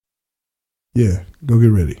Yeah, go get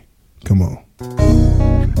ready. Come on.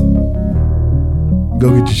 Go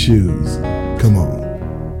get your shoes. Come on.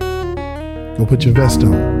 Go put your vest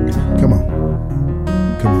on. Come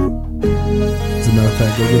on. Come on. As a matter of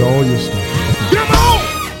fact, go get all your stuff. Come on!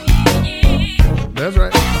 That's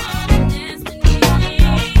right.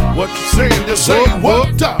 What you saying? Just say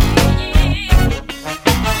what up.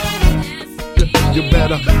 You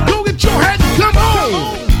better go get your hat and come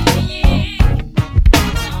on.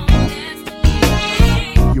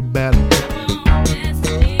 You better.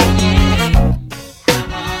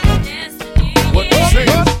 What you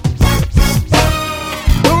saying?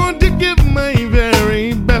 Going to give my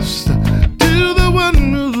very best to the one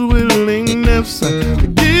whose willingness to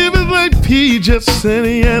give his life. He just said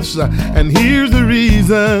yes, and here's the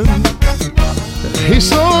reason. He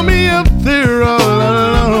saw me up there all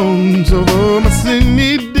alone, so for my sin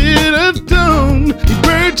he did atone. He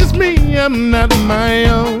purchased me, I'm not my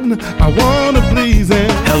own. I wanna please him.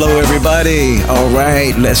 Hello everybody. All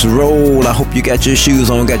right, let's roll. I hope you got your shoes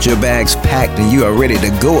on, got your bags packed, and you are ready to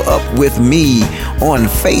go up with me on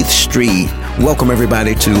Faith Street. Welcome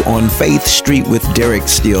everybody to On Faith Street with Derek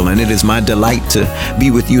Steele, and it is my delight to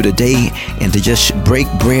be with you today and to just break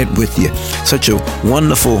bread with you. Such a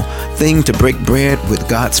wonderful thing to break bread with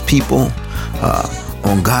God's people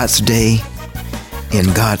on God's day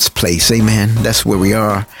in God's place. Amen. That's where we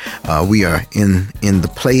are. We are in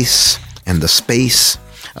the place and the space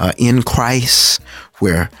in Christ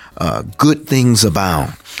where good things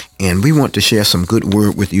abound. And we want to share some good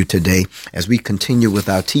word with you today as we continue with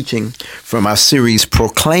our teaching from our series,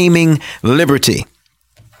 Proclaiming Liberty.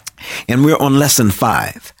 And we're on Lesson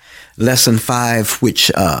 5. Lesson 5,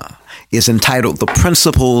 which is entitled The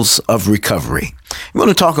Principles of Recovery. We want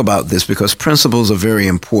to talk about this because principles are very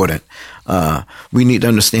important. We need to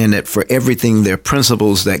understand that for everything, there are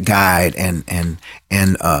principles that guide and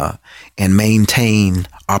maintain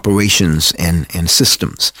operations and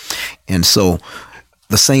systems. And so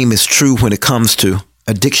the same is true when it comes to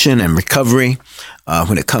addiction and recovery.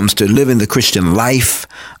 When it comes to living the Christian life,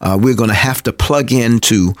 we're going to have to plug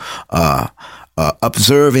into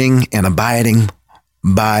observing and abiding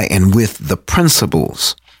by and with the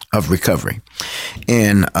principles of recovery.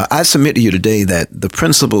 And I submit to you today that the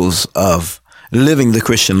principles of living the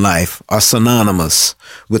Christian life are synonymous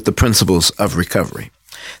with the principles of recovery.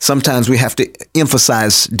 Sometimes we have to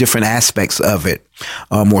emphasize different aspects of it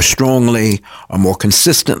more strongly or more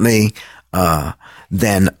consistently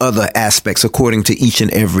than other aspects according to each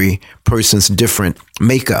and every person's different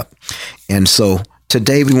makeup. And so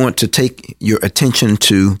today we want to take your attention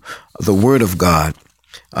to the Word of God,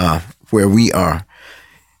 where we are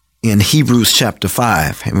in Hebrews chapter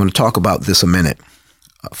 5. And we're going to talk about this a minute.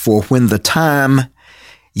 For when the time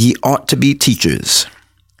ye ought to be teachers,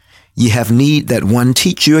 ye have need that one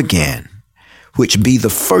teach you again, which be the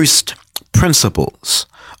first principles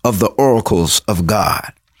of the oracles of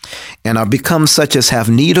God, and are become such as have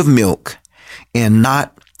need of milk and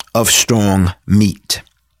not of strong meat.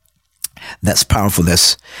 That's powerful.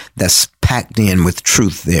 That's packed in with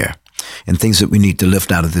truth there. And things that we need to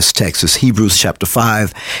lift out of this text is Hebrews chapter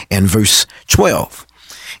 5 and verse 12.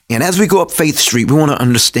 And as we go up Faith Street, we want to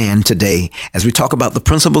understand today, as we talk about the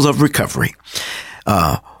principles of recovery,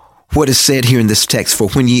 what is said here in this text, for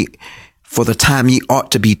the time ye ought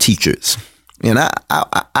to be teachers. And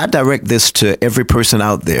I direct this to every person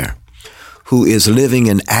out there who is living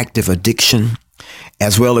in active addiction,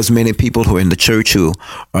 as well as many people who are in the church who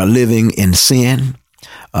are living in sin.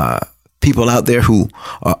 People out there who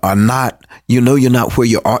are not, you're not where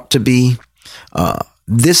you ought to be.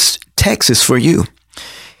 This text is for you.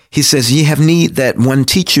 He says, ye have need that one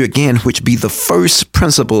teach you again, which be the first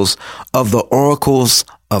principles of the oracles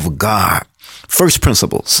of God. First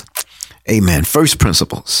principles. Amen. First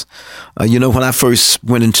principles. When I first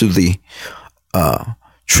went into the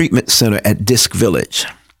treatment center at Disc Village,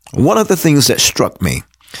 one of the things that struck me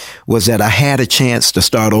was that I had a chance to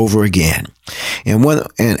start over again. And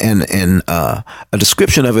a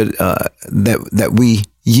description of it that we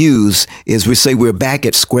use is we say we're back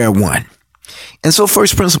at square one. And so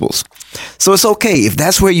first principles. So it's okay if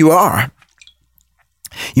that's where you are.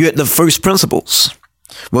 You're at the first principles.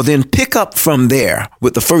 Well, then pick up from there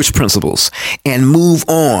with the first principles and move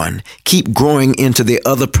on. Keep growing into the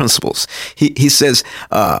other principles. He says,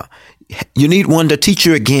 you need one to teach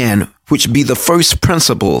you again, which be the first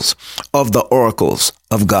principles of the oracles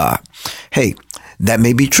of God. Hey, that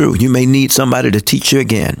may be true. You may need somebody to teach you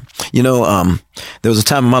again. There was a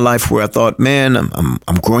time in my life where I thought, man,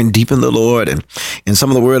 I'm growing deep in the Lord, and some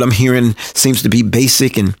of the word I'm hearing seems to be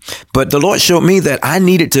basic, but the Lord showed me that I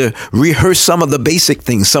needed to rehearse some of the basic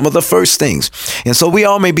things, some of the first things. And so we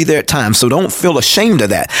all may be there at times, so don't feel ashamed of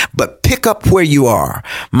that, but pick up where you are.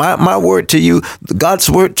 My word to you, God's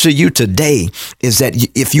word to you today is that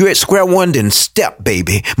if you're at square one, then step,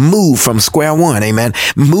 baby, move from square one. Amen.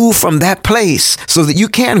 Move from that place so that you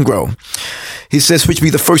can grow. He says, which be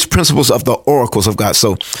the first principles of the oracles of God.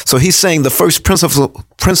 So he's saying the first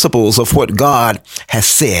principles of what God has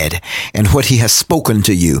said and what he has spoken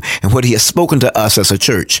to you and what he has spoken to us as a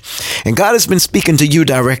church. And God has been speaking to you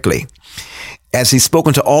directly. As he's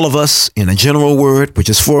spoken to all of us in a general word, which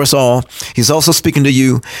is for us all, he's also speaking to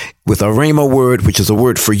you with a rhema word, which is a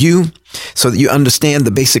word for you, so that you understand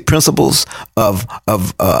the basic principles of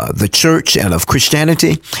the church and of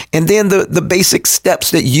Christianity, and then the basic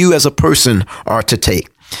steps that you as a person are to take.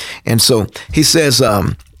 And so he says,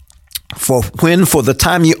 for the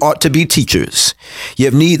time you ought to be teachers, you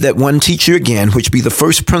have need that one teach you again, which be the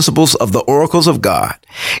first principles of the oracles of God,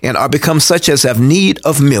 and are become such as have need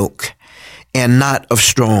of milk, and not of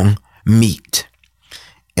strong meat.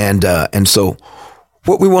 And so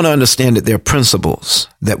what we want to understand that there are principles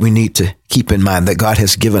that we need to keep in mind that God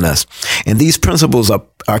has given us. And these principles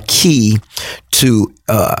are key to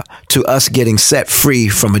us getting set free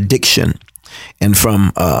from addiction and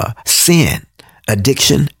from sin,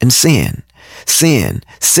 addiction and sin,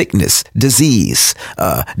 sickness, disease,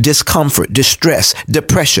 discomfort, distress,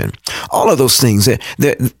 depression. All of those things,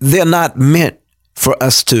 they're not meant for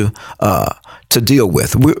us to deal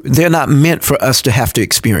with. They're not meant for us to have to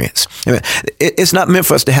experience. Amen. It's not meant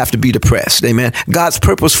for us to have to be depressed. Amen. God's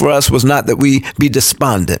purpose for us was not that we be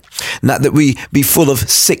despondent, not that we be full of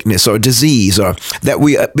sickness or disease, or that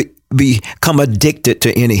we become addicted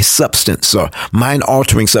to any substance or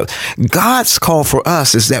mind-altering stuff. God's call for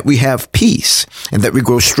us is that we have peace and that we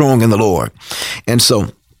grow strong in the Lord. And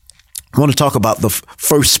so I want to talk about the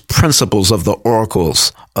first principles of the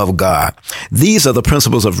oracles of God. These are the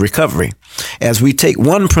principles of recovery. As we take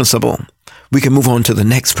one principle, we can move on to the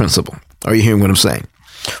next principle. Are you hearing what I'm saying?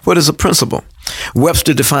 What is a principle?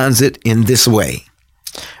 Webster defines it in this way: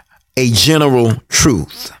 a general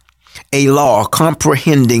truth, a law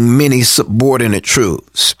comprehending many subordinate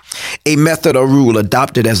truths, a method or rule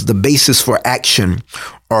adopted as the basis for action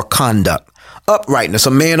or conduct, uprightness,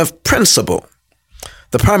 a man of principle,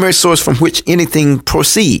 the primary source from which anything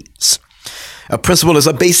proceeds. A principle is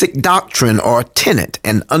a basic doctrine or tenet,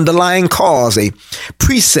 an underlying cause, a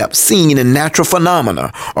precept seen in natural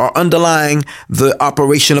phenomena or underlying the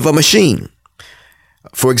operation of a machine.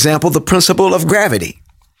 For example, the principle of gravity.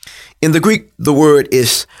 In the Greek, the word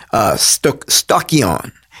is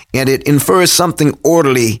stoichion, and it infers something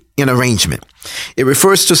orderly in arrangement. It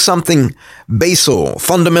refers to something basal,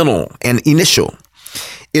 fundamental, and initial.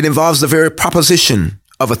 It involves the very proposition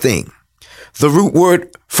of a thing. The root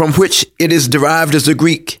word from which it is derived in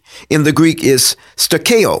the Greek is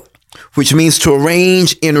stoicheo, which means to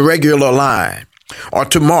arrange in regular line, or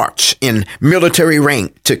to march in military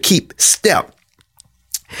rank, to keep step.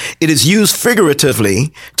 It is used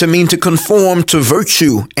figuratively to mean to conform to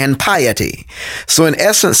virtue and piety. So in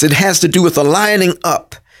essence, it has to do with aligning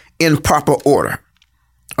up in proper order.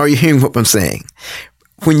 Are you hearing what I'm saying?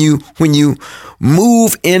 When you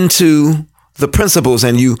move into the principles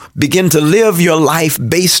and you begin to live your life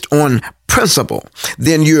based on principle,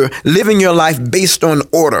 then you're living your life based on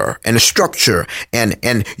order and structure,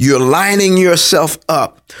 and you're lining yourself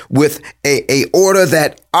up with a order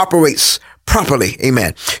that operates properly.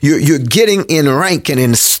 Amen. You're getting in rank and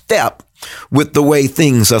in step with the way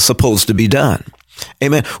things are supposed to be done.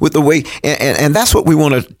 Amen. With the way, and that's what we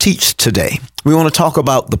want to teach today. We want to talk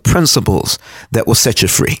about the principles that will set you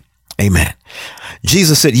free. Amen.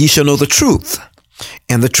 Jesus said, ye shall know the truth,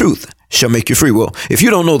 and the truth shall make you free. Well, if you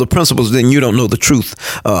don't know the principles, then you don't know the truth.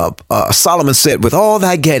 Solomon said, with all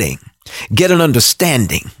thy getting, get an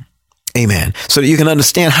understanding. Amen. So that you can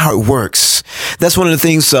understand how it works. That's one of the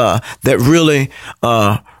things that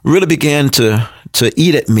really began to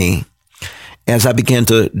eat at me as I began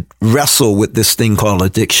to wrestle with this thing called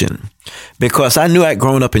addiction. Because I knew I'd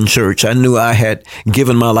grown up in church. I knew I had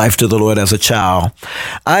given my life to the Lord as a child.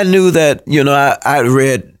 I knew that, I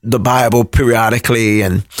read the Bible periodically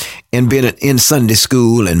and been in Sunday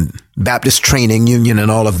school and Baptist Training Union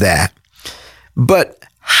and all of that. But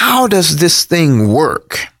how does this thing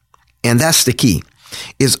work? And that's the key,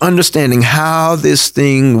 is understanding how this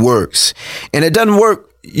thing works. And it doesn't work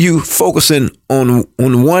you focusing on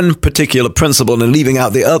one particular principle and leaving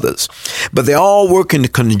out the others, but they all work in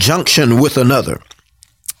conjunction with another.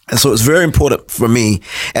 And so it's very important for me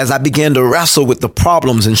as I began to wrestle with the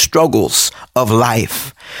problems and struggles of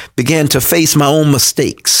life, began to face my own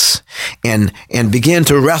mistakes and began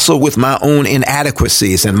to wrestle with my own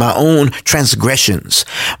inadequacies and my own transgressions,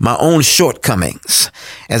 my own shortcomings.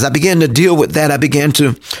 As I began to deal with that, I began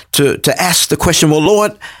to ask the question, well,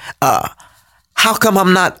 Lord, how come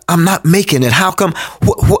I'm not making it? How come,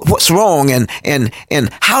 what's wrong? And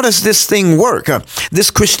how does this thing work? This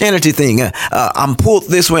Christianity thing, I'm pulled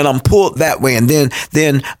this way and I'm pulled that way. And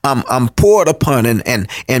then I'm poured upon and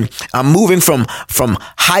I'm moving from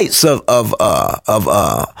heights of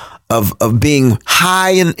being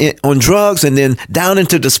high on drugs and then down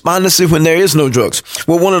into despondency when there is no drugs.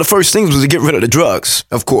 Well, one of the first things was to get rid of the drugs,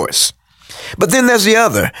 of course. But then there's the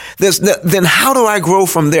other. Then how do I grow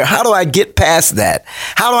from there? How do I get past that?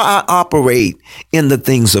 How do I operate in the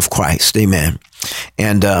things of Christ? Amen.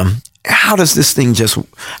 And how does this thing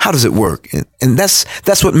how does it work? And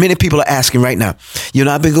that's what many people are asking right now.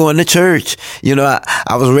 I've been going to church.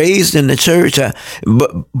 I was raised in the church,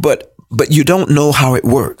 but you don't know how it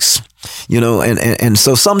works. And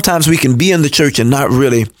so sometimes we can be in the church and not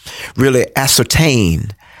really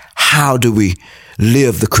ascertain how do we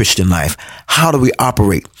live the Christian life? How do we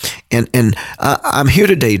operate? And I'm here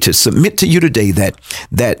today to submit to you today that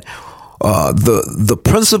the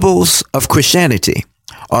principles of Christianity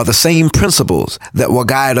are the same principles that will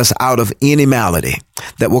guide us out of any malady,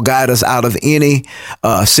 that will guide us out of any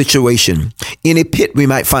situation, any pit we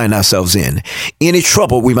might find ourselves in, any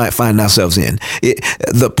trouble we might find ourselves in.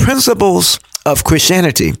 The principles of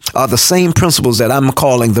Christianity are the same principles that I'm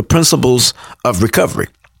calling the principles of recovery.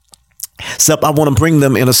 Except I want to bring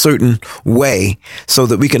them in a certain way so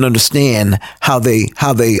that we can understand how they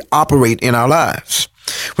operate in our lives.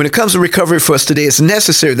 When it comes to recovery for us today, it's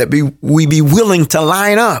necessary that we be willing to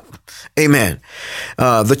line up. Amen.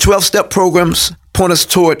 The 12-step programs point us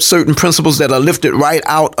toward certain principles that are lifted right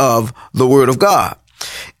out of the Word of God.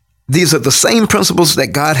 These are the same principles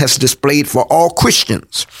that God has displayed for all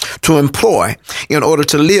Christians to employ in order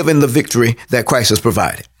to live in the victory that Christ has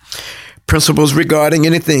provided. Principles regarding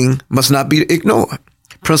anything must not be ignored.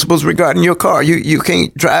 Principles regarding your car. You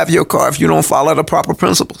can't drive your car if you don't follow the proper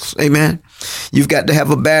principles. Amen. You've got to have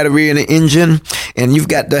a battery in the engine, and you've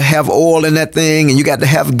got to have oil in that thing, and you got to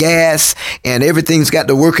have gas, and everything's got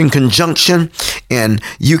to work in conjunction, and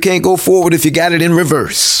you can't go forward if you got it in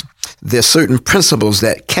reverse. There's certain principles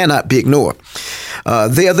that cannot be ignored.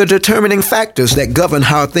 They are the determining factors that govern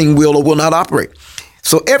how a thing will or will not operate.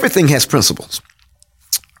 So everything has principles.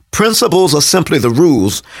 Principles are simply the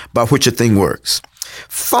rules by which a thing works.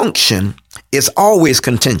 Function is always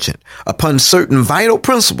contingent upon certain vital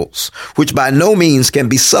principles, which by no means can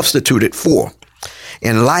be substituted for.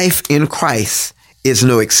 And life in Christ is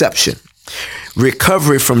no exception.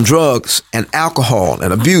 Recovery from drugs and alcohol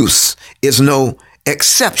and abuse is no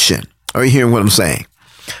exception. Are you hearing what I'm saying?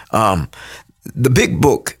 The big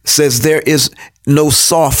book says there is no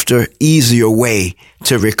softer, easier way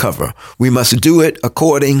to recover. We must do it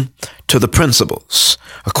according to the principles.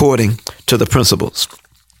 According to the principles.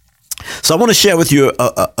 So I want to share with you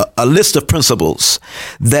a list of principles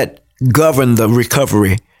that govern the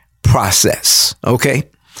recovery process. Okay.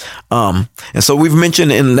 And so we've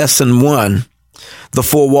mentioned in lesson 1 the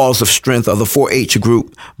 4 walls of strength, or the 4H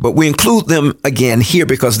group, but we include them again here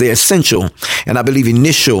because they're essential and I believe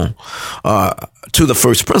initial to the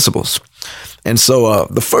first principles. And so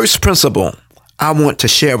the first principle I want to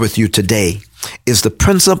share with you today is the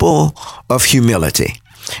principle of humility.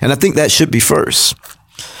 And I think that should be first.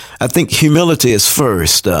 I think humility is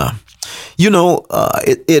first. It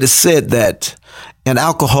is said that an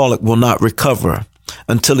alcoholic will not recover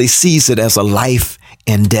until he sees it as a life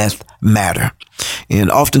and death matter. And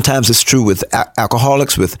oftentimes it's true with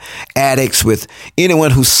alcoholics, with addicts, with anyone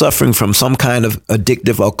who's suffering from some kind of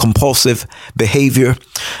addictive or compulsive behavior.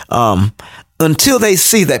 Until they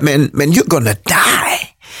see that, man, you're going to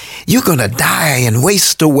die. You're going to die and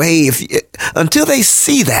waste away. Until they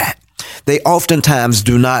see that, they oftentimes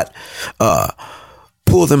do not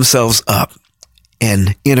pull themselves up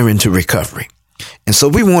and enter into recovery. And so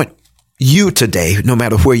we want you today, no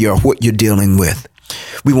matter where you are, what you're dealing with,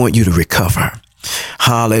 we want you to recover.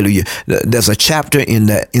 Hallelujah. There's a chapter in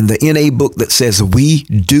the NA book that says we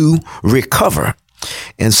do recover.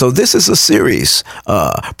 And so this is a series,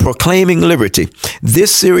 Proclaiming Liberty.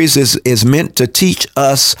 This series is meant to teach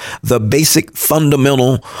us the basic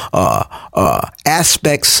fundamental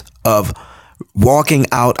aspects of walking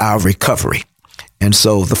out our recovery. And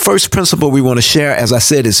so the first principle we want to share, as I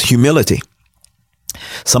said, is humility.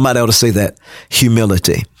 Somebody ought to say that,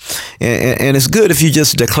 humility. And it's good if you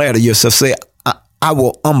just declare to yourself, say, I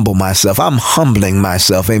will humble myself. I'm humbling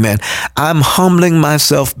myself. Amen. I'm humbling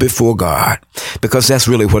myself before God, because that's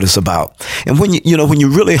really what it's about. And when you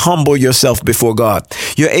really humble yourself before God,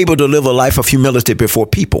 you're able to live a life of humility before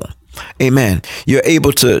people. Amen. You're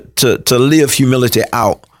able to live humility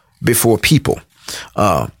out before people.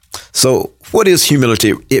 So what is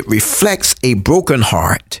humility? It reflects a broken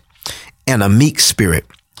heart and a meek spirit.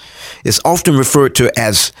 It's often referred to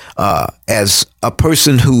as a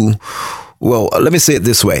person who, well, let me say it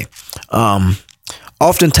this way.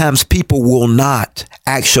 Oftentimes people will not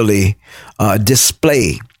actually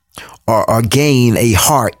display or gain a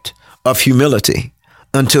heart of humility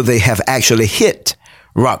until they have actually hit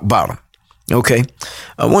rock bottom. Okay.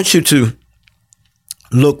 I want you to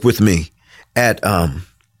look with me at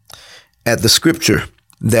the scripture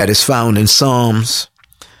that is found in Psalms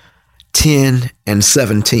 10 and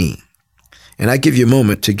 17. And I give you a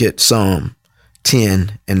moment to get Psalm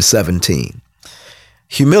 10 and 17.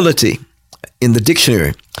 Humility in the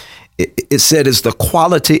dictionary, it said is the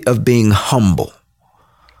quality of being humble.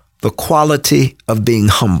 The quality of being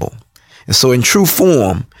humble. And so in true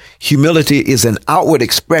form, humility is an outward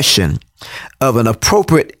expression of an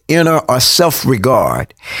appropriate inner or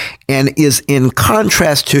self-regard, and is in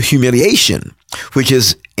contrast to humiliation, which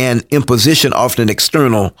is an imposition, often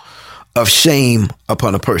external, of shame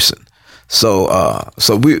upon a person. So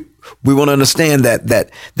we want to understand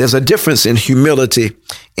that there's a difference in humility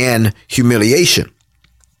and humiliation.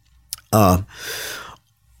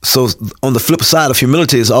 So on the flip side of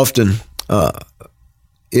humility is often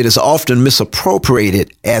it is often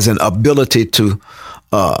misappropriated as an ability to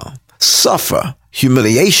suffer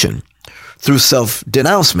humiliation through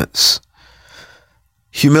self-denouncements.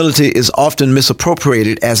 Humility is often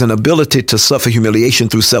misappropriated as an ability to suffer humiliation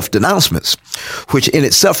through self-denouncements, which in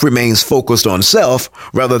itself remains focused on self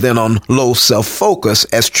rather than on low self-focus,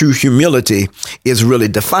 as true humility is really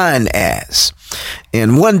defined as.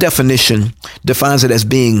 And one definition defines it as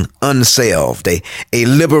being unselved, a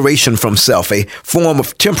liberation from self, a form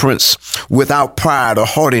of temperance without pride or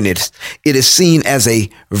haughtiness. It is seen as a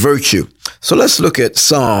virtue. So let's look at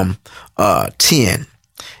Psalm 10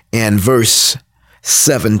 and verse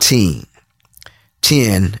 17.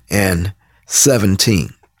 10 and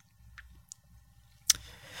 17.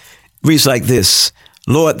 Reads like this: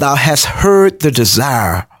 Lord, thou hast heard the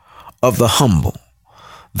desire of the humble.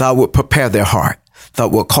 Thou wilt prepare their heart. Thou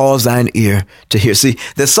wilt cause thine ear to hear. See,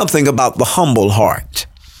 there's something about the humble heart.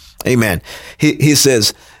 Amen. He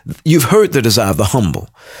says, you've heard the desire of the humble.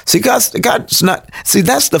 See, God's not, see,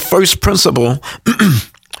 that's the first principle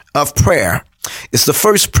of prayer. It's the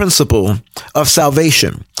first principle of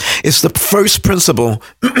salvation. It's the first principle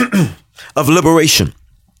of liberation.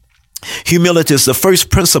 Humility is the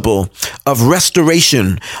first principle of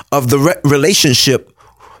restoration of the relationship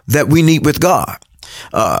that we need with God.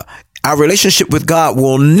 Our relationship with God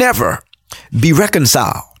will never be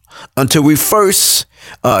reconciled until we first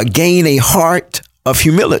gain a heart of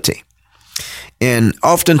humility. And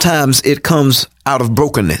oftentimes it comes out of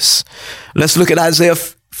brokenness. Let's look at Isaiah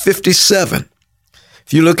 57.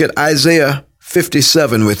 If you look at Isaiah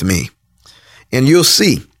 57 with me, and you'll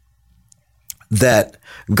see that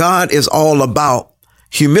God is all about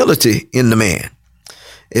humility in the man.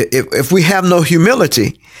 If we have no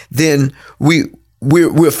humility, then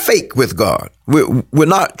we're fake with God. We're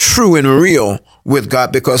not true and real with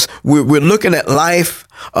God, because we're looking at life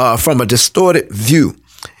from a distorted view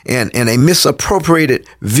and a misappropriated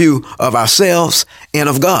view of ourselves and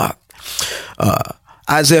of God.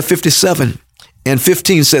 Isaiah 57 and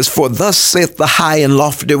 15 says, For thus saith the high and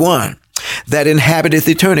lofty one that inhabiteth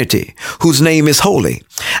eternity, whose name is holy.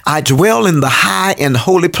 I dwell in the high and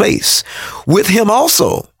holy place with him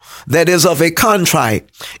also that is of a contrite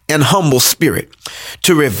and humble spirit,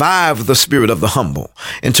 to revive the spirit of the humble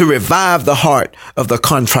and to revive the heart of the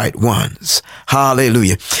contrite ones.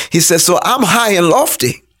 Hallelujah. He says, so I'm high and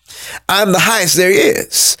lofty. I'm the highest there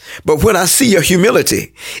is. But when I see your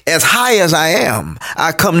humility, as high as I am,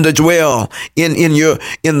 I come to dwell in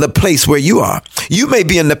the place where you are. You may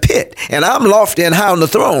be in the pit, and I'm lofty and high on the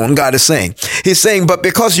throne, God is saying. He's saying, but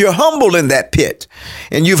because you're humble in that pit,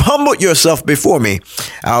 and you've humbled yourself before me,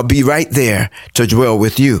 I'll be right there to dwell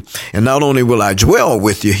with you. And not only will I dwell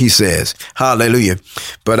with you, he says, hallelujah,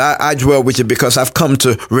 but I dwell with you because I've come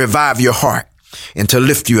to revive your heart and to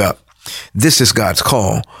lift you up. This is God's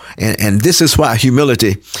call. And this is why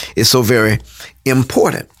humility is so very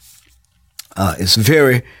important. It's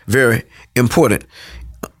very, very important.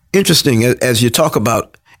 Interesting, as you talk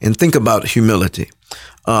about and think about humility,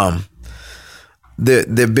 there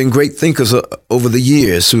have been great thinkers over the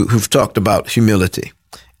years who've talked about humility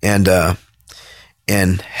and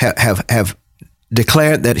have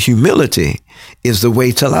declared that humility is the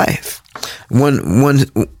way to life. One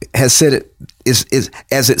has said it is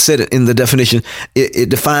as it said it in the definition. It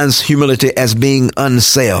defines humility as being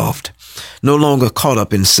unselved, no longer caught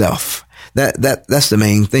up in self. That's the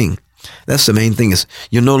main thing. That's the main thing, is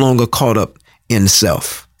you're no longer caught up in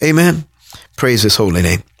self. Amen. Praise His holy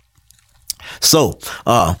name. So,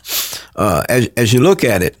 as you look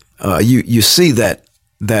at it, you see that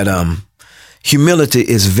humility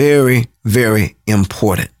is very, very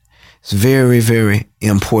important. It's very, very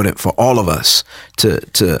important for all of us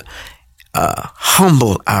to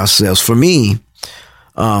humble ourselves. For me,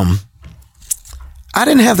 I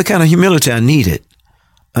didn't have the kind of humility I needed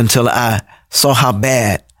until I saw how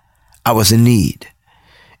bad I was in need.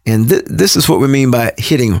 And this is what we mean by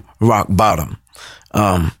hitting rock bottom.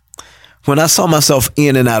 When I saw myself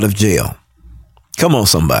in and out of jail, come on,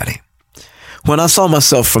 somebody. When I saw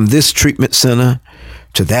myself from this treatment center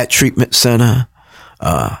to that treatment center,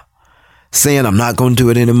 saying I'm not going to do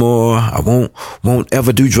it anymore, I won't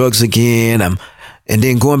ever do drugs again, and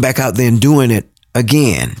then going back out there and doing it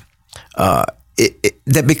again,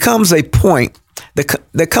 that becomes a point.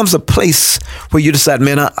 There comes a place where you decide,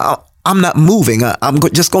 man, I'm not moving. I'm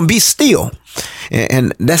just going to be still.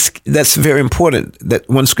 And that's very important, that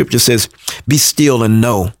one scripture says, be still and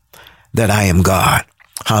know that I am God.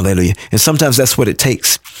 Hallelujah. And sometimes that's what it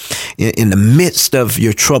takes in the midst of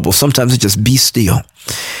your trouble. Sometimes it's just be still.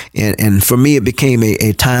 And for me, it became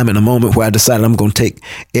a time and a moment where I decided I'm going to take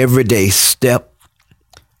every day step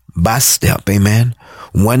by step. Amen.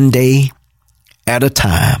 One day at a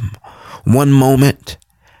time, one moment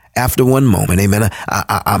after one moment. Amen.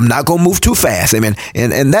 I'm not going to move too fast. Amen.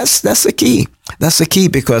 And that's the key. That's the key,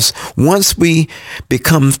 because once we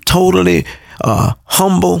become totally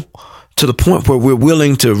humble to the point where we're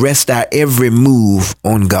willing to rest our every move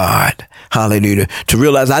on God, hallelujah, to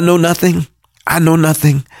realize I know nothing,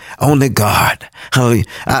 only God. Hallelujah.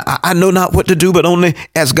 I know not what to do, but only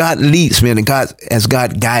as God leads me and as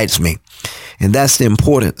God guides me. And that's the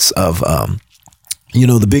importance of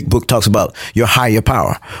the big book talks about your higher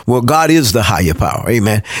power. Well, God is the higher power.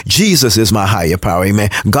 Amen. Jesus is my higher power. Amen.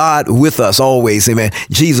 God with us always. Amen.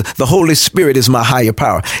 Jesus, the Holy Spirit is my higher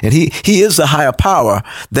power. And he is the higher power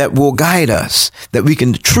that will guide us, that we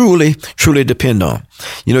can truly, truly depend on.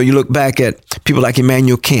 You look back at people like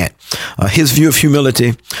Immanuel Kant. His view of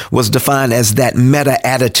humility was defined as that meta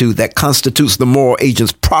attitude that constitutes the moral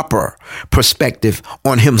agent's proper perspective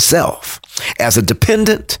on himself as a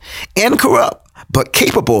dependent and corrupt, but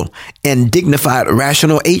capable and dignified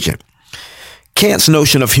rational agent. Kant's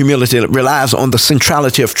notion of humility relies on the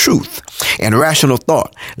centrality of truth and rational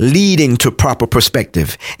thought, leading to proper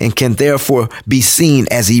perspective, and can therefore be seen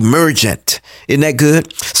as emergent. Isn't that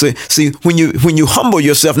good? So, see, when you humble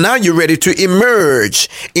yourself, now you're ready to emerge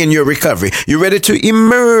in your recovery. You're ready to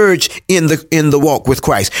emerge in the walk with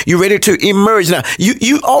Christ. You're ready to emerge. Now,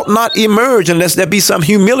 you ought not emerge unless there be some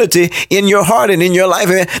humility in your heart and in your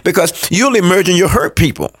life, because you'll emerge and you'll hurt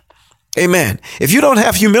people. Amen. If you don't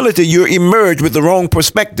have humility, you're emerged with the wrong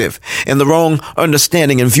perspective and the wrong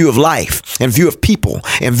understanding and view of life and view of people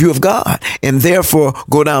and view of God, and therefore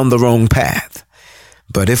go down the wrong path.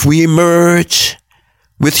 But if we emerge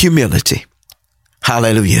with humility,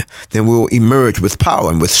 hallelujah, then we'll emerge with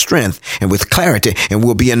power and with strength and with clarity, and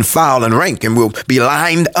we'll be in file and rank, and we'll be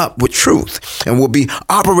lined up with truth, and we'll be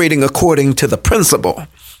operating according to the principle.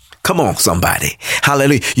 Come on, somebody.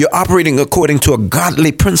 Hallelujah. You're operating according to a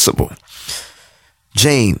godly principle.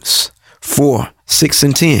 James 4, 6,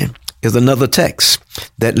 and 10 is another text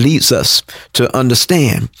that leads us to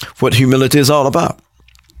understand what humility is all about.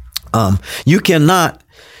 You cannot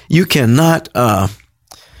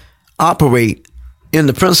operate in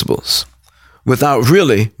the principles without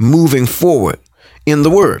really moving forward in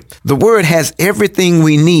the Word. The Word has everything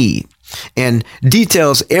we need and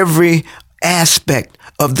details every aspect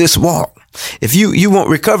of this walk. If you want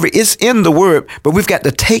recovery, it's in the Word, but we've got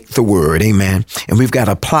to take the Word, amen, and we've got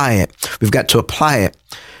to apply it. We've got to apply it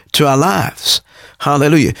to our lives.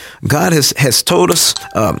 Hallelujah. God has told us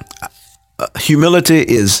humility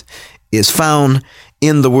is found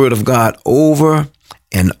in the Word of God over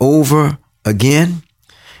and over again.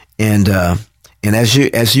 And as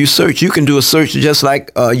you search, you can do a search just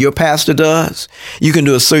like your pastor does. You can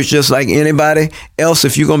do a search just like anybody else.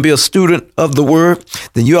 If you're going to be a student of the Word,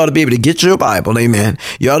 then you ought to be able to get your Bible. Amen.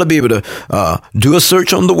 You ought to be able to do a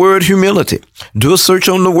search on the word humility. Do a search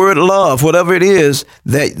on the word love, whatever it is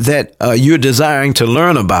that you're desiring to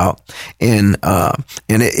learn about. And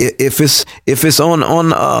if it's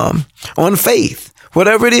on faith,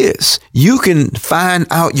 whatever it is, you can find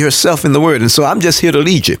out yourself in the word. And so I'm just here to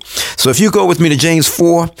lead you. So if you go with me to James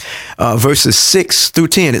 4, verses 6 through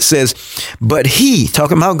 10, it says, but he,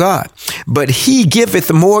 talking about God, but he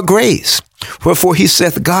giveth more grace. Wherefore he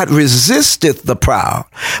saith, God resisteth the proud,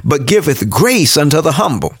 but giveth grace unto the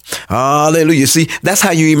humble. Hallelujah. See, that's how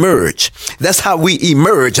you emerge. That's how we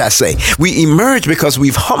emerge, I say. We emerge because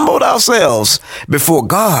we've humbled ourselves before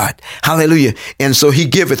God. Hallelujah. And so he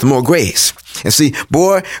giveth more grace. And see,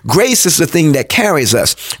 boy, grace is the thing that carries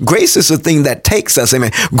us. Grace is the thing that takes us.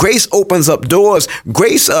 Amen. Grace opens up doors.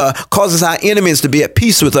 Grace causes our enemies to be at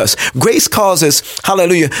peace with us. Grace causes,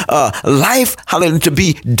 hallelujah, life, hallelujah, to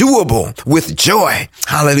be doable with joy.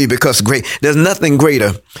 Hallelujah, because there's nothing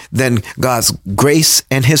greater than God's grace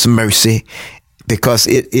and his mercy, because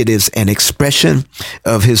it is an expression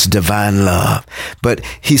of his divine love. But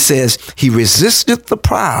he says, he resisteth the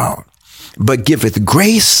proud, but giveth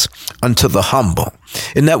grace unto the humble.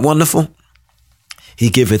 Isn't that wonderful? He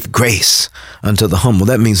giveth grace unto the humble.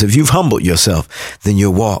 That means if you've humbled yourself, then you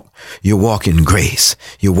walk in grace.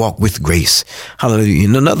 You walk with grace. Hallelujah.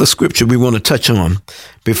 And another scripture we want to touch on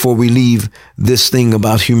before we leave this thing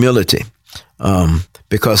about humility,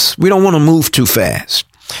 because we don't want to move too fast.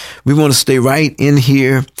 We want to stay right in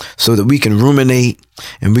here so that we can ruminate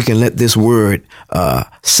and we can let this word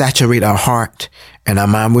saturate our heart and our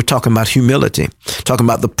mind. We're talking about humility, talking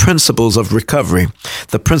about the principles of recovery,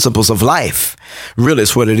 the principles of life. Really,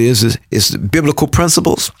 it's what it is. It's biblical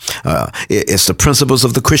principles. It's the principles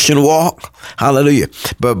of the Christian walk. Hallelujah.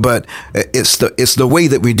 But it's the way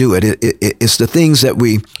that we do it. It's the things that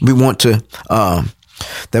we want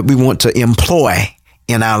to employ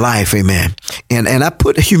in our life. Amen. And I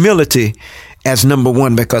put humility as number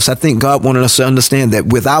one, because I think God wanted us to understand that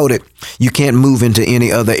without it, you can't move into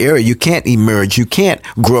any other area. You can't emerge. You can't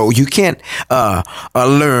grow. You can't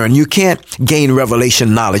learn. You can't gain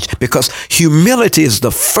revelation knowledge, because humility is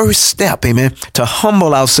the first step, amen, to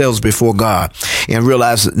humble ourselves before God and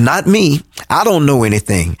realize, not me, I don't know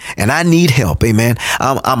anything and I need help, amen.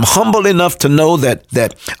 I'm humble enough to know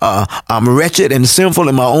that I'm wretched and sinful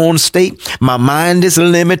in my own state. My mind is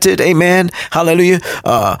limited, amen. Hallelujah.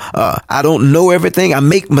 I don't know everything. I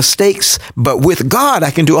make mistakes, but with God,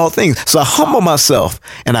 I can do all things. So I humble myself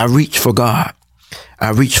and I reach for God. I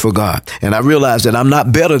reach for God, and I realize that I'm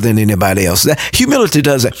not better than anybody else. That humility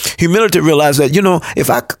does it. Humility realizes that, if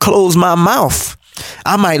I close my mouth,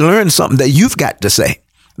 I might learn something that you've got to say.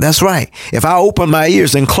 That's right. If I open my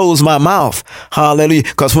ears and close my mouth, hallelujah,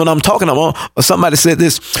 because when I'm talking, somebody said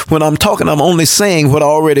this, when I'm talking, I'm only saying what I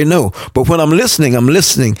already know. But when I'm listening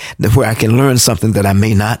where I can learn something that I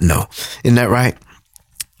may not know. Isn't that right?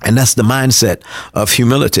 And that's the mindset of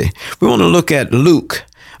humility. We want to look at Luke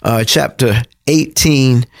chapter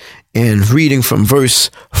 18 and reading from verse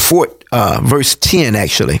 10,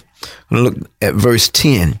 actually. I'm going to look at verse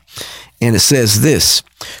 10. And it says this: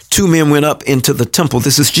 2 men went up into the temple.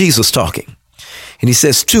 This is Jesus talking. And he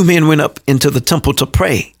says, 2 men went up into the temple to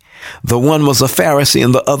pray. The one was a Pharisee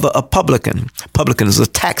and the other a publican. Publican is a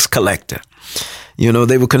tax collector.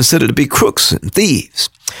 They were considered to be crooks and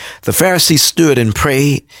thieves. The Pharisee stood and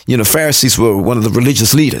prayed. Pharisees were one of the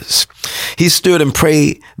religious leaders. He stood and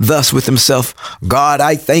prayed thus with himself: God,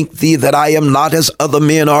 I thank thee that I am not as other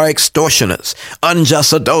men are extortioners,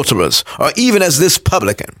 unjust adulterers, or even as this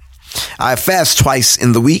publican. I fast twice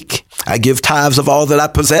in the week. I give tithes of all that I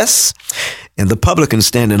possess. And the publican,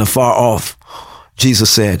 standing afar off, Jesus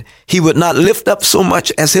said, he would not lift up so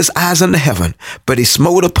much as his eyes unto heaven, but he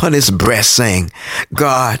smote upon his breast, saying,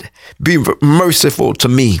 God, be merciful to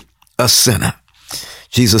me, a sinner.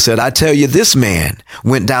 Jesus said, I tell you, this man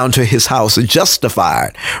went down to his house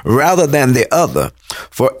justified rather than the other.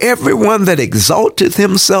 For everyone that exalteth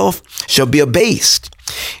himself shall be abased,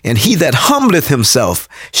 and he that humbleth himself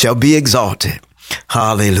shall be exalted.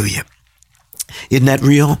 Hallelujah. Isn't that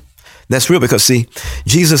real? That's real, because, see,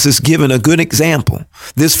 Jesus is giving a good example.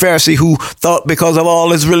 This Pharisee who thought because of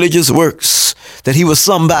all his religious works that he was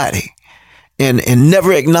somebody, and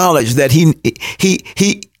never acknowledged that he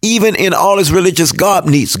even in all his religious garb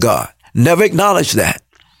needs God. Never acknowledged that.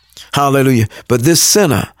 Hallelujah. But this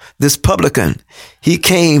sinner, this publican, he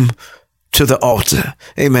came to the altar.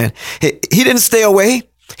 Amen. He didn't stay away.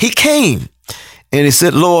 He came and he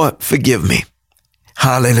said, Lord, forgive me.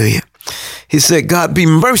 Hallelujah. He said, God, be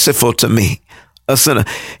merciful to me, a sinner.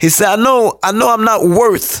 He said, I know I'm not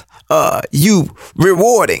worth you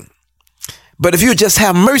rewarding, but if you just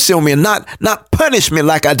have mercy on me and not punish me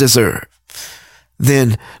like I deserve,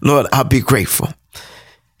 then, Lord, I'll be grateful.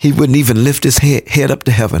 He wouldn't even lift his head up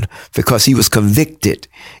to heaven because he was convicted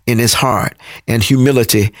in his heart, and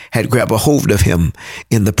humility had grabbed a hold of him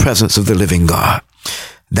in the presence of the living God.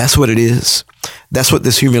 That's what it is. That's what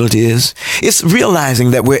this humility is. It's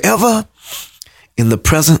realizing that we're ever in the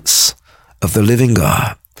presence of the living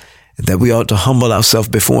God, that we ought to humble ourselves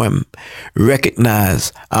before him,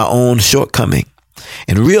 recognize our own shortcoming,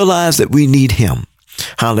 and realize that we need him.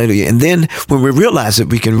 Hallelujah. And then when we realize it,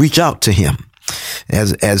 we can reach out to him.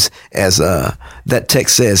 As that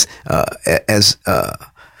text says,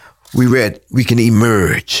 we read, we can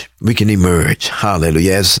emerge. We can emerge.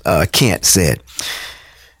 Hallelujah. As Kent said,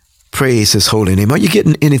 praise his holy name. Are you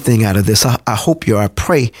getting anything out of this? I hope you are. I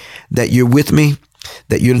pray that you're with me,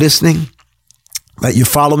 that you're listening, that you're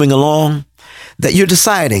following along, that you're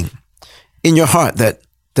deciding in your heart that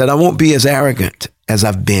I won't be as arrogant as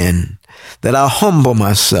I've been, that I'll humble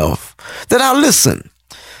myself, that I'll listen,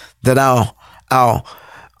 that I'll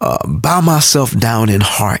bow myself down in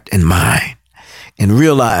heart and mind and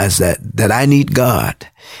realize that I need God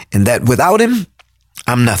and that without him,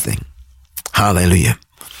 I'm nothing. Hallelujah.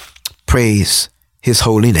 Praise his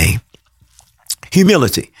holy name.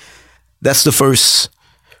 Humility. That's the first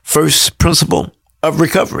principle of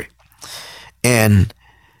recovery. And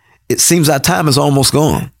it seems our time is almost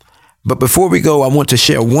gone. But before we go, I want to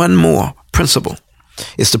share one more principle.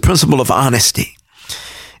 It's the principle of honesty.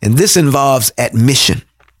 And this involves admission.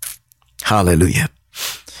 Hallelujah.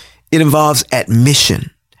 It involves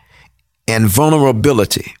admission and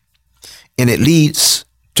vulnerability, and it leads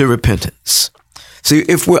to repentance. See,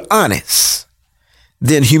 if we're honest,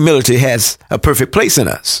 then humility has a perfect place in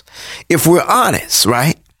us. If we're honest,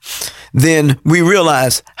 right, then we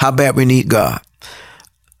realize how bad we need God.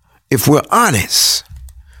 If we're honest,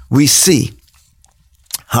 we see,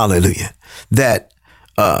 hallelujah, that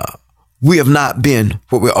we have not been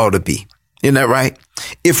what we ought to be. Isn't that right?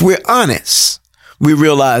 If we're honest, we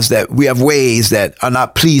realize that we have ways that are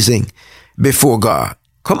not pleasing before God.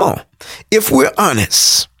 Come on. If we're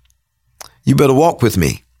honest, you better walk with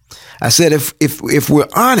me. I said, if we're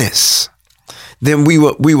honest, then we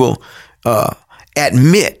will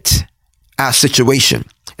admit our situation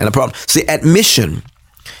and the problem. See, admission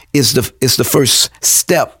is the first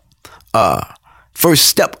step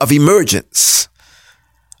of emergence,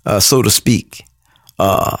 so to speak,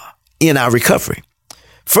 in our recovery.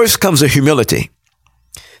 First comes the humility.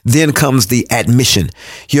 Then comes the admission.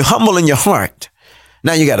 You're humble in your heart.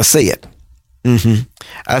 Now you got to say it.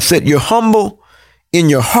 I said you're humble in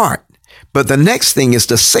your heart, but the next thing is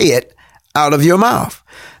to say it out of your mouth.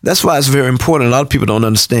 That's why it's very important. A lot of people don't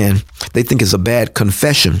understand. They think it's a bad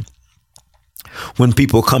confession when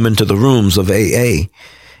people come into the rooms of AA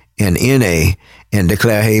and NA and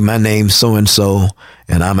declare, hey, my name's so-and-so,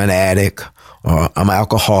 and I'm an addict or I'm an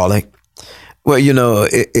alcoholic. Well, you know,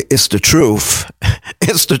 it's the truth.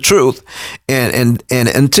 It's the truth. And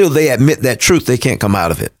until they admit that truth, they can't come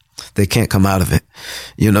out of it. They can't come out of it.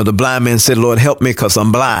 You know, the blind man said, Lord, help me because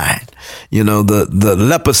I'm blind. You know, the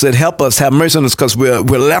leper said, help us, have mercy on us because we're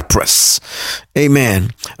leprous.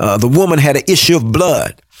 Amen. The woman had an issue of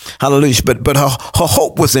blood. Hallelujah. But her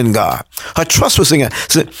hope was in God. Her trust was in God.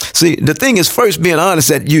 See, the thing is first being honest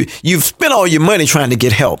that you've spent all your money trying to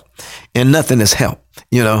get help and nothing has helped.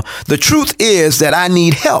 You know, the truth is that I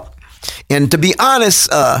need help. And to be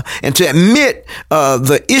honest, and to admit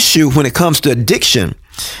the issue when it comes to addiction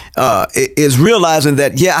is realizing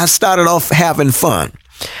that, yeah, I started off having fun.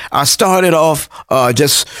 I started off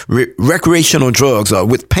just recreational drugs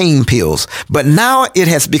with pain pills, but now it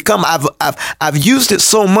has become. I've used it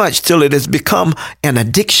so much till it has become an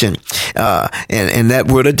addiction, and that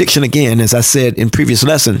word addiction again, as I said in previous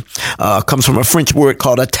lesson, comes from a French word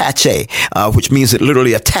called attaché, which means it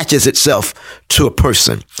literally attaches itself to a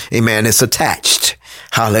person. Amen. It's attached.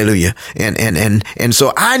 Hallelujah. And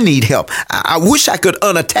so I need help. I wish I could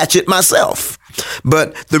unattach it myself.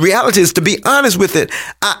 But the reality is, to be honest with it,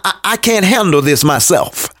 I can't handle this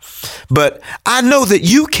myself. But I know that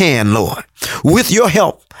you can, Lord. With your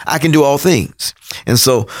help, I can do all things. And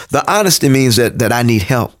so the honesty means that I need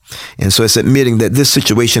help. And so it's admitting that this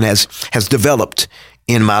situation has developed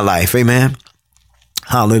in my life. Amen.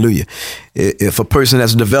 Hallelujah. If a person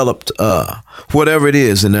has developed whatever it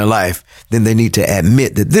is in their life, then they need to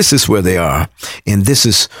admit that this is where they are. And this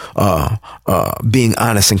is being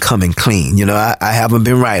honest and coming clean. You know, I haven't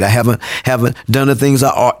been right. I haven't done the things I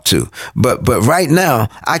ought to. But right now,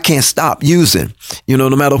 I can't stop using. You know,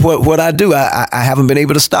 no matter what I do, I haven't been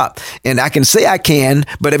able to stop. And I can say I can,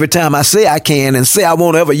 but every time I say I can and say I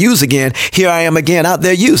won't ever use again, here I am again out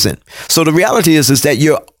there using. So the reality is that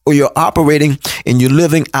you're operating and you're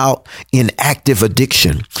living out in active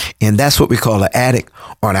addiction. And that's what we call an addict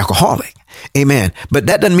or an alcoholic. Amen. But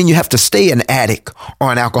that doesn't mean you have to stay an addict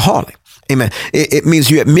or an alcoholic. Amen. It means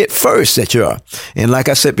you admit first that you are. And like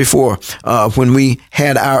I said before, when we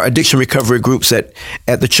had our addiction recovery groups at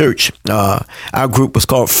the church, our group was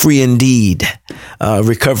called Free Indeed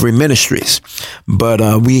Recovery Ministries.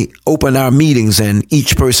 But we opened our meetings and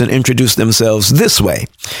each person introduced themselves this way.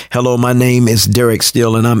 Hello, my name is Derek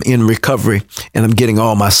Steele and I'm in recovery and I'm getting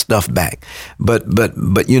all my stuff back.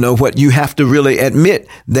 But you know what? You have to really admit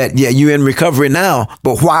that, yeah, you're in recovery now,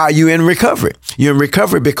 but why are you in recovery? You're in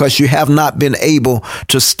recovery because you have not been able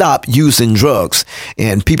to stop using drugs.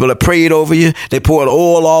 And people have prayed over you. They poured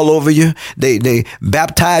oil all over you. They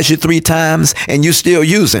baptized you 3 times and you're still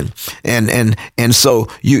using. And so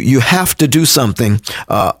you have to do something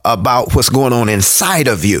about what's going on inside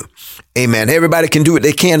of you. Amen. Everybody can do what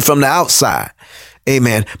they can from the outside.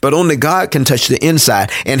 Amen. But only God can touch the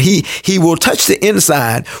inside, and he will touch the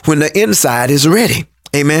inside when the inside is ready.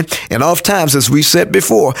 Amen. And oftentimes, as we said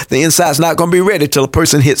before, the inside's not going to be ready till a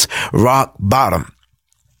person hits rock bottom.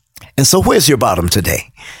 And so where's your bottom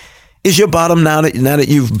today? Is your bottom now that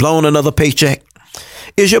you've blown another paycheck?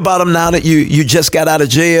 Is your bottom now that you just got out of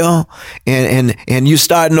jail and you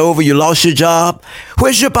starting over, you lost your job?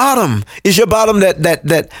 Where's your bottom? Is your bottom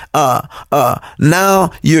that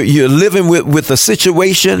now you're living with a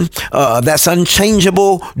situation that's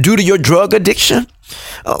unchangeable due to your drug addiction?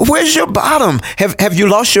 Where's your bottom? Have you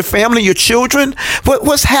lost your family, your children?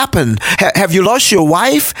 What's happened? Have you lost your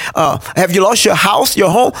wife? Have you lost your house, your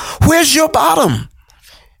home? Where's your bottom?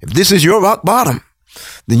 If this is your rock bottom,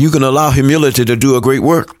 then you can allow humility to do a great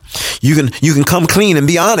work. You can come clean and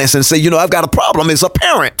be honest and say, you know, I've got a problem. It's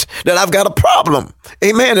apparent that I've got a problem.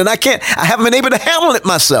 Amen. And I haven't been able to handle it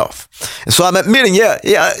myself. And so I'm admitting, yeah,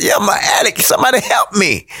 I'm an addict. Somebody help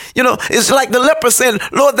me. You know, it's like the leper saying,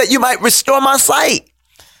 Lord, that you might restore my sight.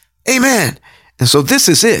 Amen. And so this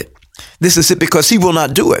is it. This is it because he will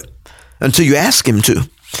not do it until you ask him to.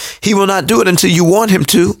 He will not do it until you want him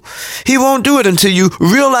to. He won't do it until you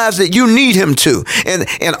realize that you need him to. And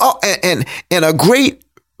a great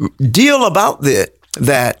deal about this,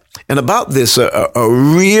 a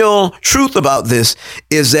real truth about this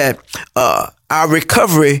is that our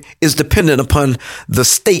recovery is dependent upon the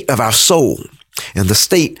state of our soul and the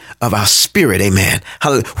state of our spirit. Amen.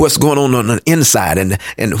 What's going on the inside and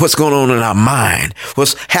what's going on in our mind,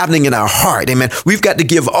 what's happening in our heart. Amen. We've got to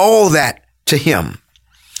give all that to him.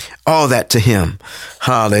 All that to him.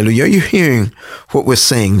 Hallelujah. Are you hearing what we're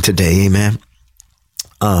saying today? Amen.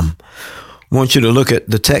 I want you to look at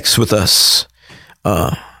the text with us.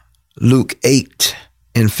 Luke 8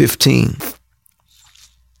 and 15.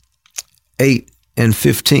 8 and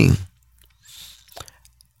 15.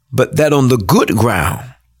 But that on the good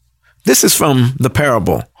ground, this is from the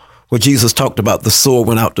parable where Jesus talked about the sower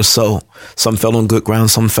went out to sow. Some fell on good ground,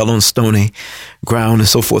 some fell on stony ground, and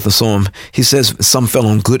so forth and so on. He says some fell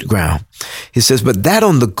on good ground. He says, but that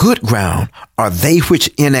on the good ground are they which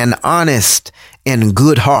in an honest and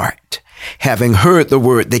good heart, having heard the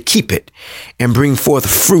word, they keep it and bring forth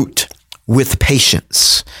fruit with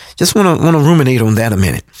patience. Just want to ruminate on that a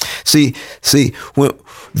minute. See, when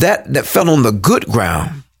that fell on the good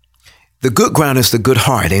ground is the good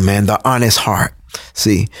heart, amen, the honest heart.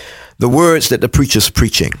 See, the words that the preacher's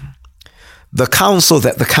preaching, the counsel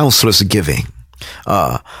that the counselor's giving,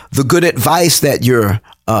 the good advice that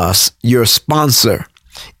your sponsor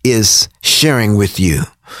is sharing with you.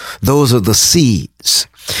 Those are the seeds.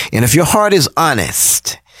 And if your heart is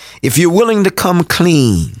honest, if you're willing to come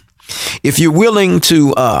clean, if you're willing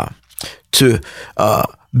to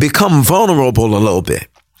become vulnerable a little bit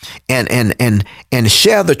and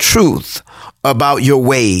share the truth about your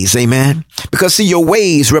ways, amen? Because see, your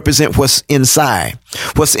ways represent what's inside.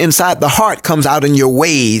 What's inside the heart comes out in your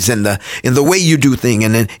ways and in the way you do things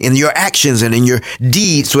and in your actions and in your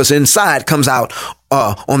deeds. What's inside comes out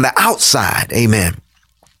on the outside, amen?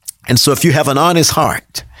 And so if you have an honest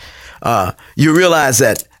heart, you realize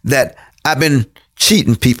that I've been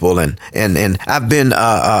cheating people and I've been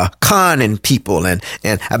conning people and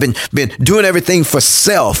I've been doing everything for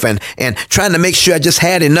self and trying to make sure I just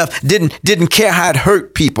had enough. Didn't care how it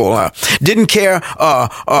hurt people. Didn't care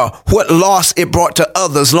what loss it brought to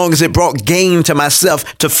others, as long as it brought gain to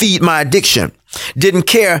myself to feed my addiction. Didn't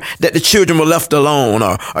care that the children were left alone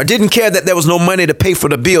or didn't care that there was no money to pay for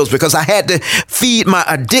the bills because I had to feed my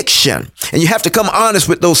addiction. And you have to come honest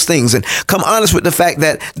with those things and come honest with the fact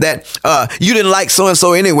that you didn't like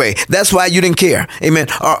so-and-so anyway. That's why you didn't care. Amen.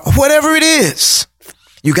 Or whatever it is,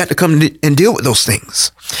 you got to come and deal with those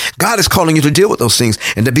things. God is calling you to deal with those things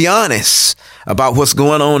and to be honest about what's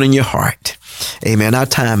going on in your heart. Amen. Our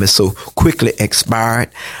time is so quickly expired.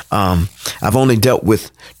 I've only dealt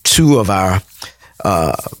with two of our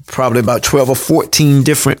probably about 12 or 14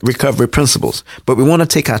 different recovery principles, but we want to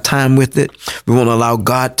take our time with it. We want to allow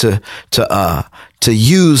God to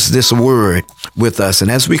use this word with us.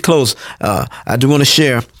 And as we close, I do want to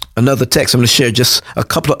share another text. I'm going to share just a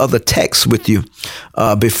couple of other texts with you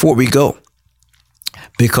before we go,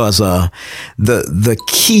 because the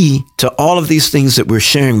key to all of these things that we're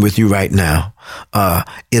sharing with you right now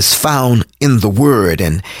is found in the word,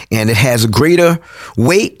 and it has greater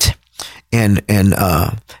weight and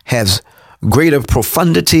has greater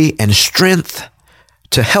profundity and strength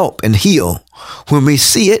to help and heal when we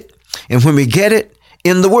see it and when we get it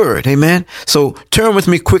in the word. Amen. So turn with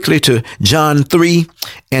me quickly to John 3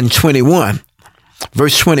 and 21,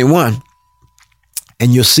 verse 21.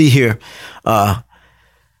 And you'll see here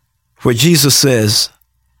where Jesus says,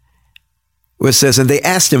 where it says, and they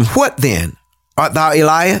asked him, what then? Art thou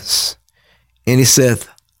Elias? And he said,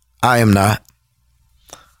 I am not.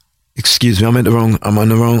 Excuse me, I'm in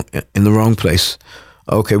the wrong place.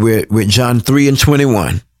 Okay, we're John 3 and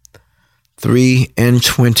 21. 3 and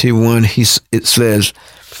 21, it says,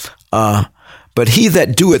 but he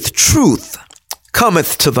that doeth truth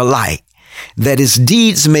cometh to the light, that his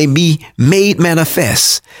deeds may be made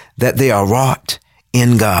manifest, that they are wrought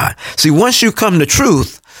in God. See, once you come to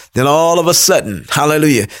truth, then all of a sudden,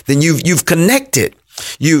 hallelujah, then you've connected.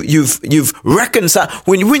 You've reconciled.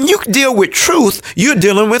 When you deal with truth, you're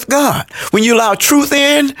dealing with God. When you allow truth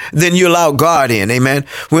in, then you allow God in. Amen.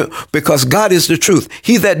 Because God is the truth.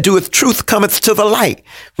 He that doeth truth cometh to the light.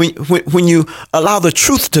 When you allow the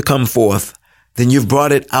truth to come forth, then you've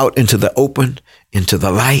brought it out into the open, into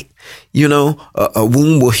the light. You know, a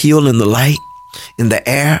wound will heal in the light, in the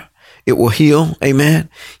air. It will heal. Amen.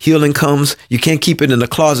 Healing comes. You can't keep it in the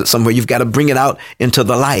closet somewhere. You've got to bring it out into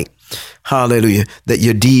the light. Hallelujah. That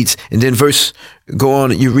your deeds. And then go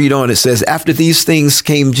on, you read on, it says, after these things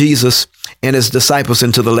came Jesus and his disciples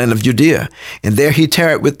into the land of Judea, and there he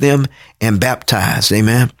tarried with them and baptized.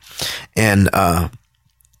 Amen. And,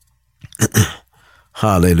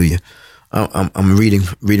 hallelujah. I'm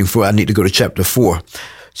reading for, I need to go to chapter 4.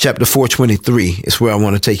 Chapter 4:23 is where I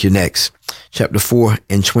want to take you next. Chapter 4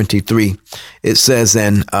 and 23. It says,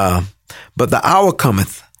 but the hour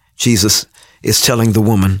cometh, Jesus is telling the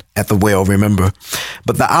woman at the well, remember,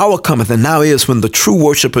 but the hour cometh, and now is, when the true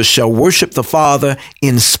worshipers shall worship the Father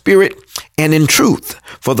in spirit and in truth,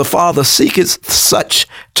 for the Father seeketh such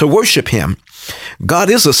to worship him. God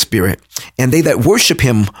is a spirit, and they that worship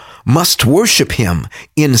him must worship him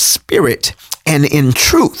in spirit and in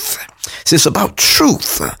truth. So it's about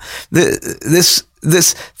truth.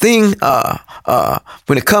 This thing,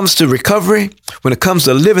 when it comes to recovery, when it comes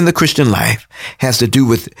to living the Christian life, has to do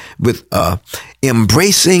with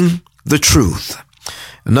embracing the truth.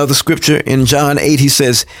 Another scripture in John 8, he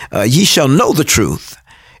says, ye shall know the truth,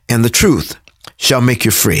 and the truth shall make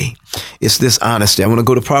you free. It's this honesty. I want to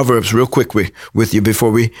go to Proverbs real quick with you before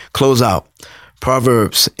we close out.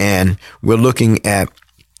 Proverbs, and we're looking at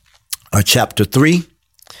chapter 3,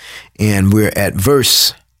 and we're at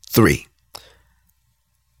verse 3.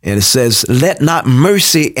 And it says, let not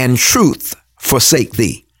mercy and truth forsake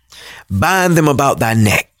thee. Bind them about thy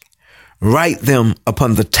neck. Write them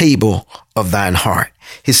upon the table of thine heart.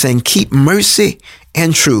 He's saying, keep mercy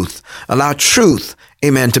and truth. Allow truth,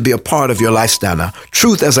 amen, to be a part of your lifestyle now.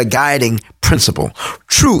 Truth as a guiding principle.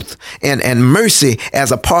 Truth and mercy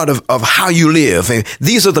as a part of how you live. And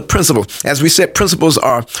these are the principles. As we said, principles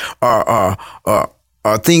are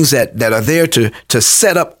things that are there to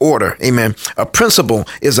set up order. Amen. A principle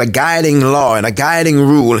is a guiding law and a guiding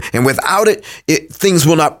rule. And without it, things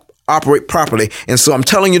will not operate properly. And so I'm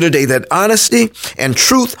telling you today that honesty and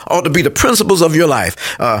truth ought to be the principles of your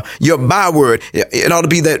life. Your byword, it ought to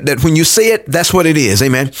be that when you say it, that's what it is.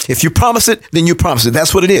 Amen. If you promise it, then you promise it.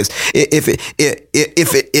 That's what it is. If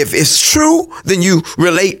it's true, then you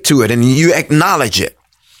relate to it and you acknowledge it,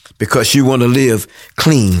 because you want to live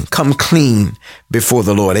clean, come clean before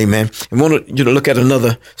the Lord. Amen. I want you to look at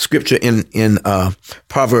another scripture in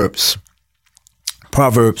Proverbs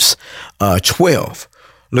 12.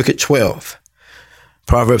 Look at 12.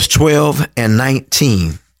 Proverbs 12 and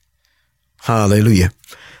 19. Hallelujah.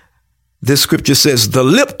 This scripture says, the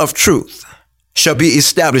lip of truth shall be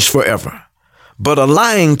established forever, but a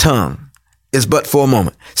lying tongue is but for a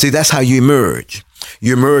moment. See, that's how you emerge.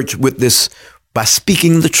 You emerge with this by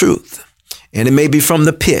speaking the truth. And it may be from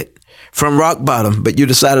the pit, from rock bottom, but you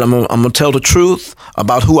decided, I'm going to tell the truth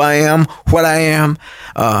about who I am, what I am,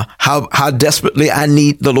 how desperately I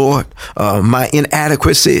need the Lord, my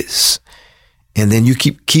inadequacies. And then you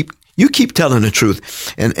keep You keep telling the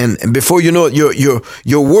truth. And before you know it,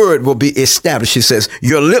 your word will be established. He says,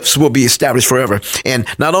 your lips will be established forever. And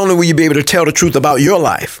not only will you be able to tell the truth about your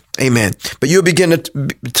life, amen, but you'll begin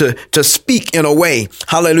to speak in a way,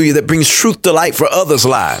 hallelujah, that brings truth to light for others'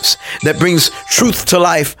 lives, that brings truth to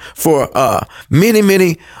life for many,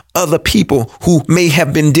 many other people who may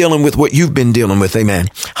have been dealing with what you've been dealing with. Amen.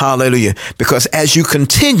 Hallelujah. Because as you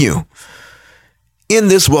continue in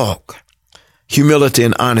this walk, humility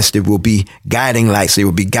and honesty will be guiding lights. They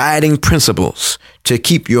will be guiding principles to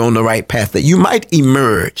keep you on the right path, that you might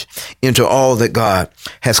emerge into all that God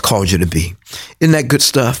has called you to be. Isn't that good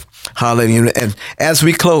stuff? Hallelujah. And as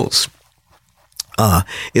we close,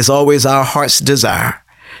 it's always our heart's desire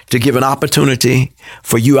to give an opportunity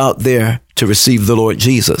for you out there to receive the Lord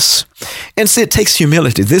Jesus. And so it takes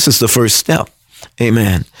humility. This is the first step.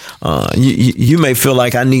 Amen. You may feel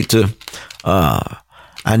like I need to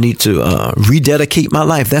rededicate my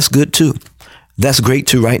life. That's good too. That's great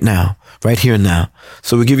too right now, right here and now.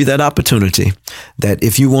 So we give you that opportunity that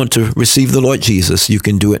if you want to receive the Lord Jesus, you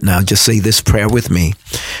can do it now. Just say this prayer with me.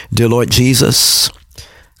 Dear Lord Jesus,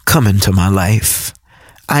 come into my life.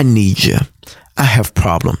 I need you. I have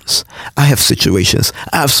problems. I have situations.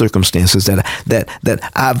 I have circumstances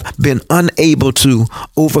that I've been unable to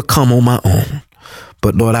overcome on my own.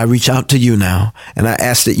 But Lord, I reach out to you now and I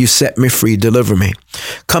ask that you set me free, deliver me.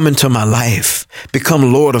 Come into my life,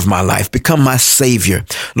 become Lord of my life, become my Savior.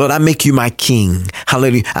 Lord, I make you my King.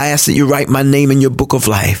 Hallelujah. I ask that you write my name in your book of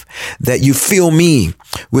life, that you fill me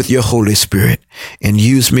with your Holy Spirit and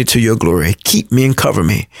use me to your glory. Keep me and cover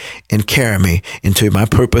me and carry me into my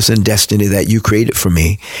purpose and destiny that you created for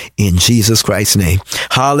me in Jesus Christ's name.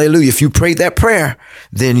 Hallelujah. If you prayed that prayer,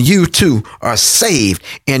 then you too are saved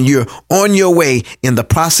and you're on your way in the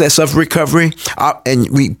process of recovery. And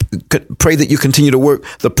we pray that you continue to work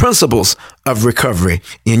the principles of recovery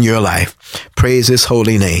in your life. Praise his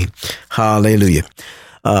holy name. Hallelujah.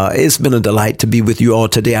 It's been a delight to be with you all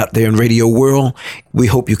today out there in Radio World. We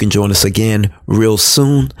hope you can join us again real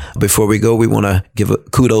soon. Before we go, we want to give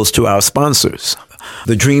kudos to our sponsors,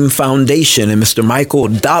 the Dream Foundation and Mr. Michael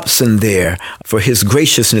Dobson there for his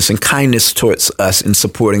graciousness and kindness towards us in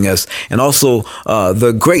supporting us. And also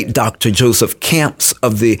the great Dr. Joseph Camps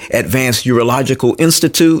of the Advanced Urological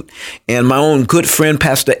Institute, and my own good friend,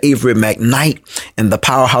 Pastor Avery McKnight, and the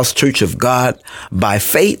Powerhouse Church of God by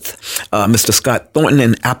Faith, Mr. Scott Thornton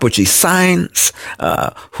and Apogee Science,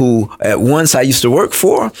 who at once I used to work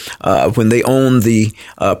for when they owned the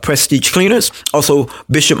Prestige Cleaners. Also,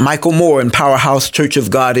 Bishop Michael Moore and Powerhouse Church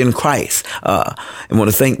of God in Christ. I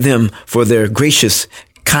want to thank them for their gracious,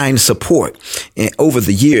 kind support. And over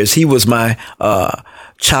the years, he was my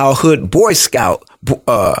childhood Boy Scout.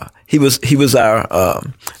 He was our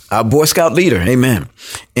Boy Scout leader. Amen.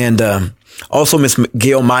 And also Miss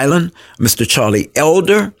Gail Milan, Mr. Charlie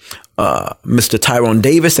Elder, Mr. Tyrone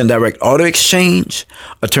Davis and Direct Auto Exchange,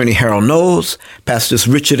 Attorney Harold Knowles, Pastors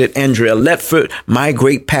Richard and Andrea Letford, my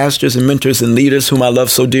great pastors and mentors and leaders whom I love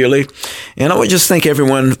so dearly. And I would just thank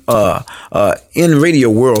everyone in Radio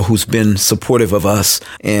World who's been supportive of us,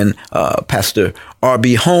 and Pastor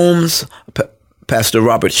R.B. Holmes, Pastor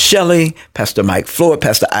Robert Shelley, Pastor Mike Floyd,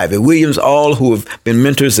 Pastor Ivy Williams, all who have been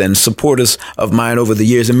mentors and supporters of mine over the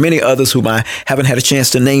years, and many others whom I haven't had a chance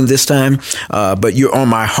to name this time, but you're on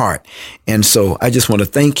my heart. And so I just want to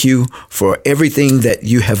thank you for everything that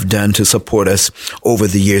you have done to support us over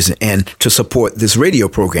the years and to support this radio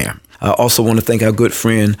program. I also want to thank our good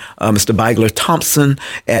friend, Mr. Beigler Thompson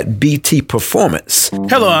at BT Performance.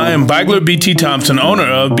 Hello, I am Beigler BT Thompson, owner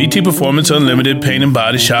of BT Performance Unlimited Paint and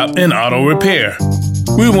Body Shop and Auto Repair.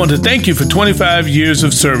 We want to thank you for 25 years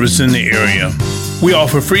of service in the area. We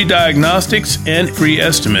offer free diagnostics and free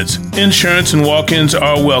estimates. Insurance and walk-ins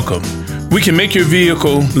are welcome. We can make your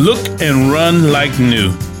vehicle look and run like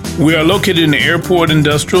new. We are located in the Airport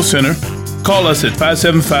Industrial Center. Call us at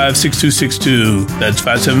 575-6262. That's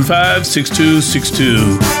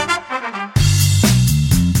 575-6262.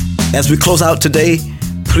 As we close out today,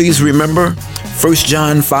 please remember 1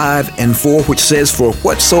 John 5:4, which says, "For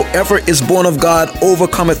whatsoever is born of God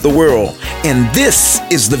overcometh the world. And this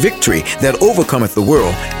is the victory that overcometh the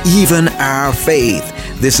world, even our faith."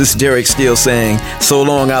 This is Derek Steele saying, so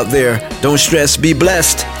long out there. Don't stress, be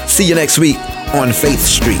blessed. See you next week on Faith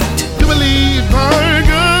Street.